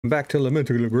Back to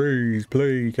Elemental Degrees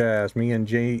Playcast. Me and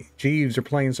Jeeves are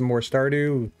playing some more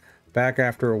Stardew. Back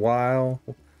after a while.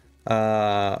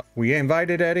 We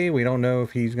invited Eddie. We don't know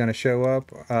if he's going to show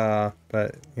up,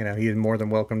 but you know he's more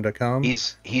than welcome to come.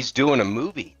 He's doing a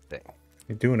movie thing.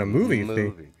 He's doing a movie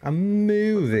thing. A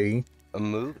movie. A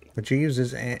movie. But Jeeves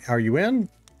is. Are you in?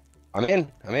 I'm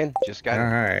in. Just got All it.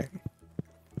 right.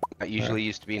 I usually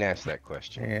used to being asked that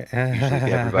question. Yeah.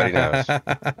 Usually everybody knows.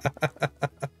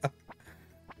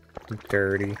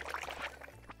 Dirty.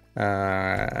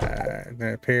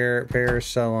 The Pear's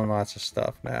selling lots of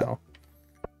stuff now.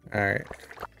 Alright.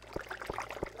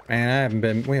 Man,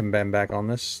 we haven't been back on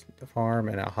this farm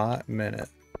in a hot minute.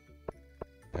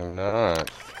 I'm not.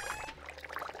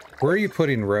 Where are you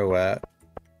putting row at?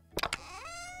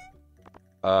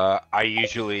 I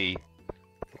usually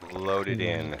load it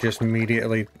in. Just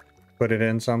immediately put it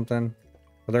in something?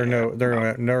 Well, there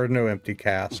are no empty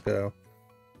casks though.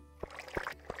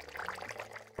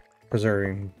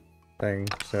 Preserving thing,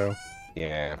 so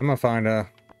Yeah. I'm gonna find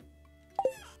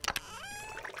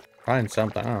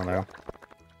something, I don't know.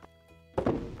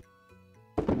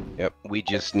 Yep, we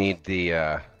just need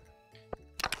the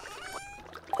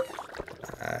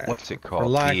what's it called? For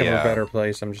lack of a better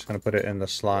place, I'm just gonna put it in the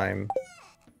slime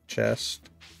chest.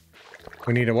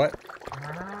 We need a what?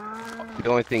 The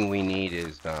only thing we need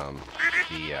is the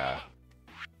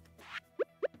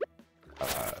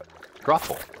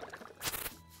truffle.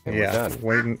 And we're Yeah, done.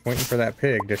 waiting for that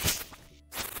pig to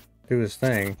do his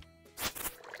thing.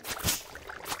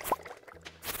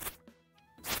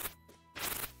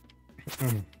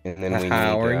 And then we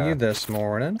How need, are you this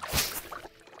morning?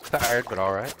 tired, but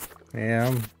all right.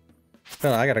 Yeah,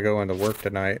 I gotta go into work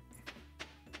tonight.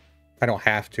 I don't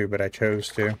have to, but I chose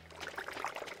to.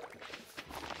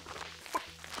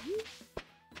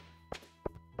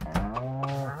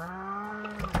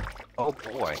 Oh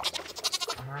boy.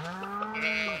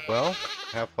 Well,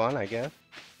 have fun, I guess.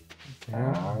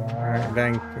 Yeah.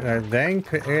 Dang.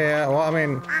 Yeah. Well, I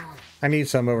mean, I need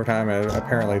some overtime.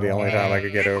 Apparently, the only time I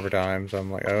could get overtime. So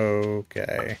I'm like,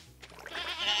 okay.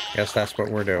 Guess that's what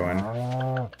we're doing.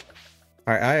 All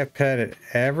right. I have petted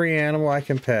every animal I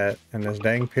can pet, and this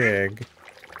dang pig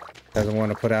doesn't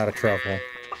want to put out a truffle.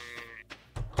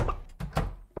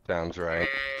 Sounds right.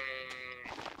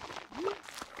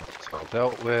 It's all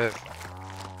dealt with.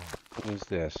 What is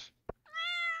this?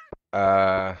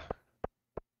 I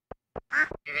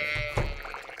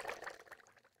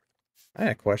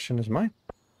had a question. Is I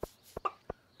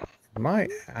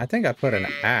think I put an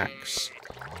axe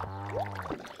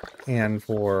in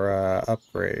for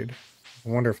upgrade. I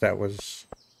wonder if that was...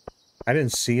 I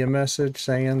didn't see a message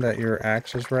saying that your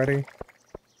axe is ready,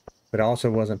 but I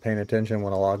also wasn't paying attention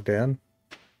when I logged in.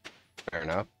 Fair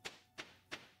enough.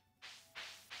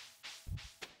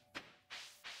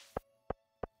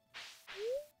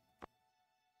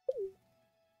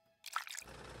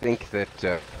 I think that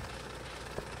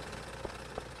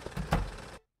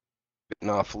bitten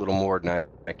off a little more than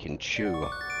I can chew.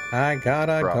 I got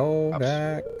a gold Props.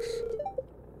 axe.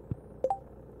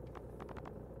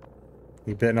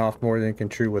 You bitten off more than you can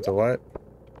chew with the what?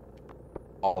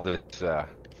 All this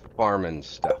farming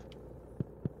stuff.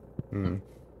 Hmm.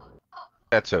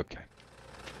 That's okay.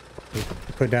 You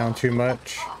put down too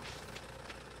much?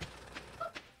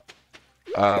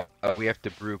 We have to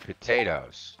brew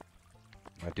potatoes.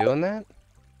 Am I doing that?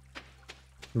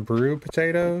 Brew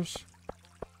potatoes?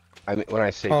 I mean, when I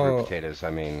say brew potatoes,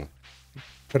 I mean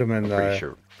put them in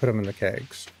sure. Put them in the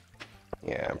kegs.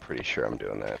 Yeah, I'm pretty sure I'm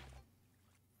doing that.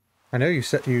 I know you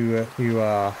said you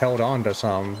held on to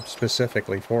some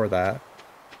specifically for that.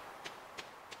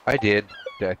 I did.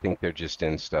 I think they're just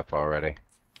in stuff already.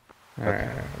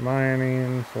 Okay.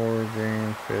 Mining,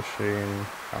 foraging, fishing,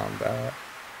 combat.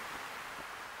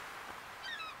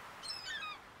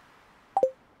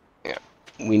 Yeah,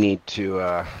 we need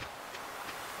to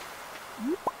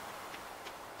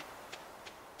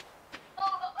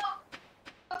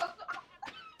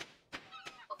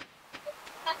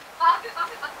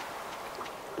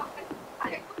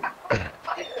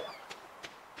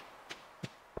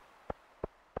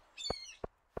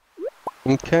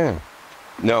Okay.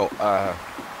 No,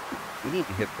 we need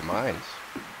to hit the mines.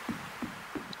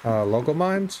 Local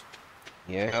mines?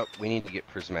 Yeah, we need to get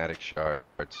prismatic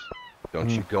shards. Don't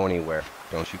you go anywhere.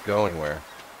 Don't you go anywhere.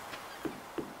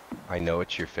 I know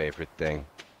it's your favorite thing.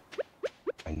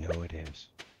 I know it is.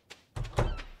 I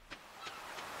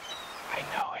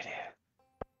know it is.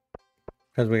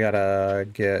 Because we gotta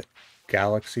get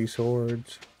galaxy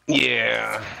swords.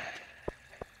 Yeah.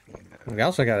 We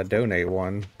also gotta donate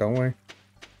one, don't we?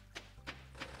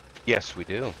 Yes, we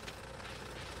do.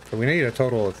 So we need a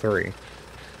total of 3.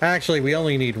 Actually, we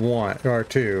only need one or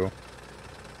two.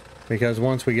 Because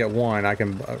once we get one, I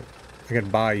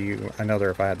could buy you another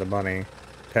if I had the money,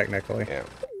 technically. Yeah.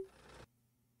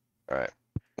 Alright.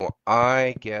 Well,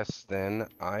 I guess then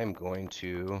I'm going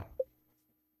to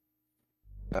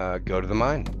go to the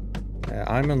mine. Yeah,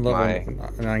 I'm in level My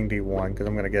 91 because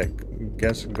I'm gonna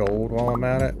guess gold while I'm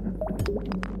at it.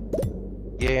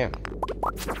 yeah.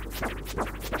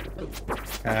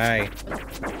 Hey.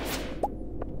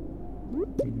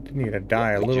 You need to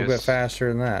die a little bit faster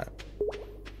than that.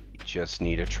 You just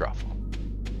need a truffle.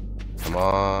 Come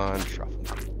on, truffle.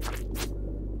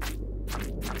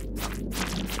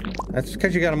 That's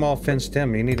because you got them all fenced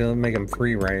in. You need to make them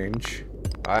free range.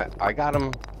 I got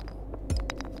them.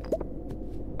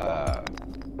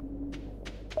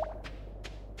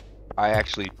 I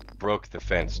actually broke the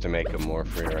fence to make them more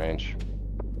free range.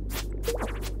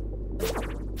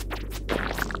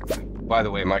 By the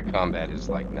way, my combat is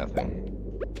like nothing.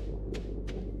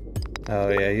 Oh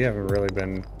yeah, you haven't really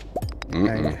been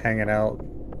hanging out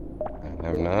I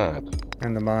have not.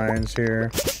 in the mines here.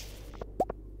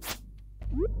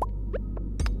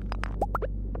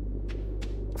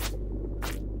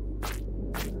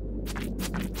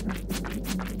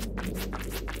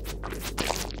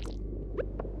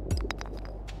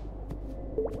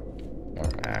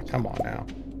 Ah, come on now.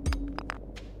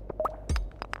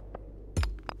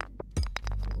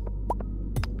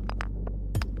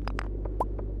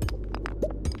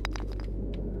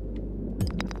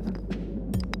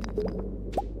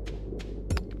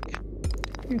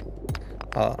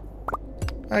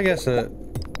 I guess the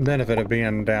benefit of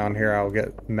being down here, I'll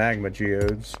get magma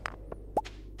geodes.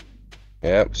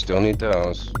 Yep, still need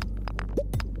those.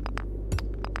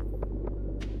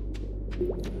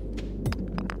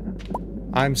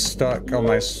 I'm stuck on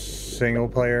my single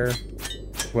player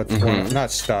with one,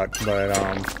 not stuck, but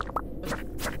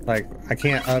like I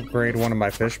can't upgrade one of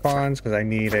my fish ponds because I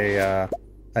need a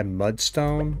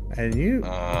mudstone. And you,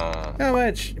 how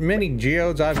many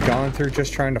geodes I've gone through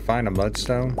just trying to find a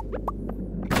mudstone?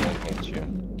 I hate you.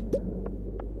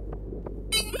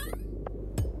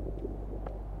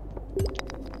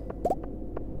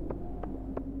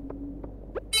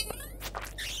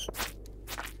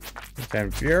 It's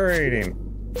infuriating.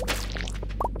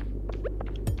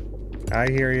 I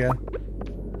hear you,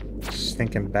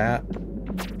 stinking bat.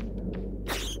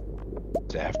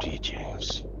 It's after you,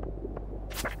 James.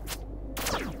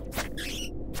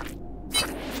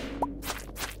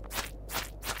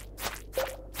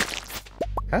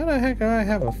 How the heck do I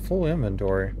have a full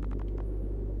inventory?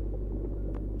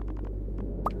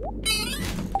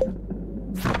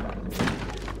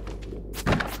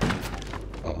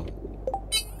 Oh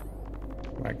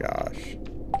My gosh.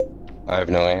 I have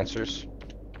no answers.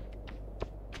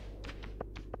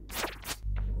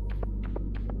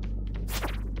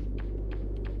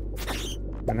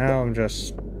 And now I'm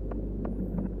just...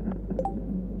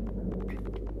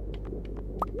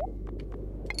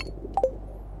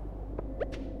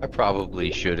 I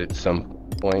probably should at some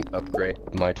point upgrade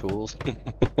my tools.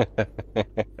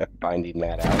 Finding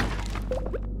that out.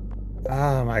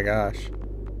 Oh my gosh.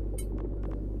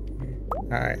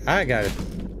 Alright, I got it.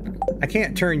 I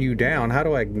can't turn you down. How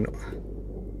do I... Oh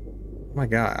my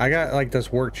god, I got like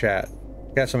this work chat.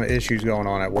 Got some issues going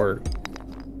on at work.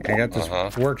 I got this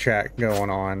work chat going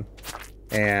on.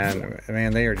 And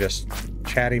man, they are just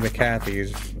chatty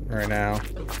McCarthy's right now.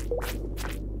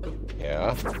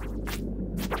 Yeah.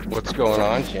 What's going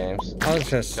on, James? Oh, it's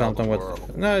just something with...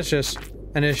 No, it's just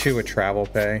an issue with travel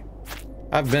pay.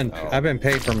 I've been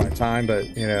paid for my time, but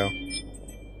you know,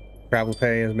 travel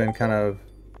pay has been kind of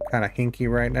hinky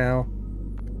right now.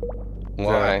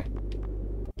 Why?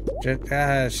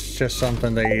 It's just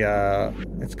something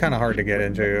it's kind of hard to get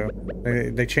into.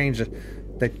 They changed it.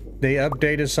 They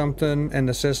updated something in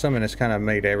the system, and it's kind of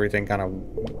made everything kind of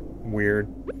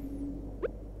weird.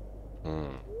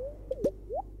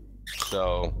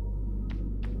 So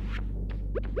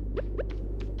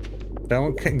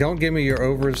don't give me your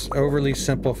overly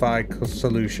simplified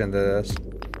solution to this.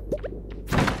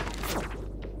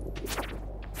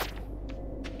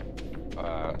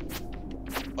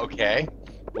 Okay.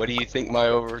 What do you think my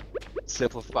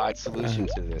oversimplified solution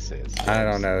to this is? I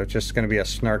don't know. It's just going to be a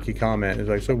snarky comment. It's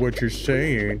like, so what you're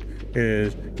saying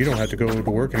is you don't have to go to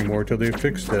work anymore until they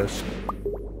fix this.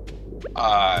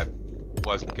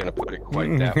 Wasn't gonna put it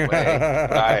quite that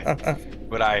way,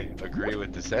 but I agree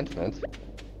with the sentiment.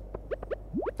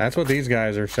 That's what these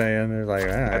guys are saying. They're like,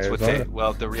 That's what they.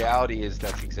 Well, the reality is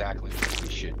that's exactly what we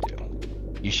should do.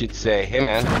 You should say, "Hey,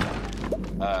 man,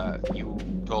 you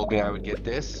told me I would get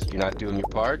this. You're not doing your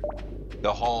part.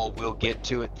 The whole we'll get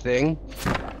to it thing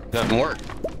doesn't work."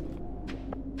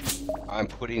 I'm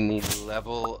putting the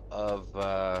level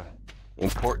of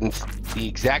importance, the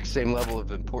exact same level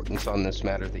of importance on this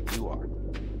matter that you are.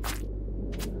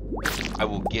 I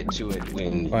will get to it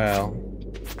when Well,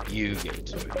 you get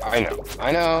to it. I know,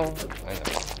 I know, I know.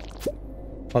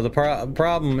 well, the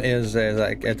problem is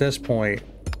like at this point,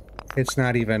 it's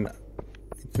not even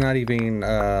it's not even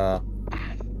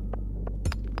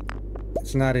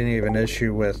an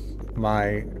issue with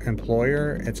my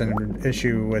employer. It's an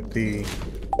issue with the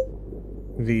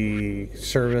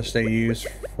service they use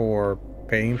for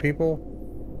paying people,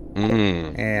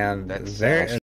 and That they're sounds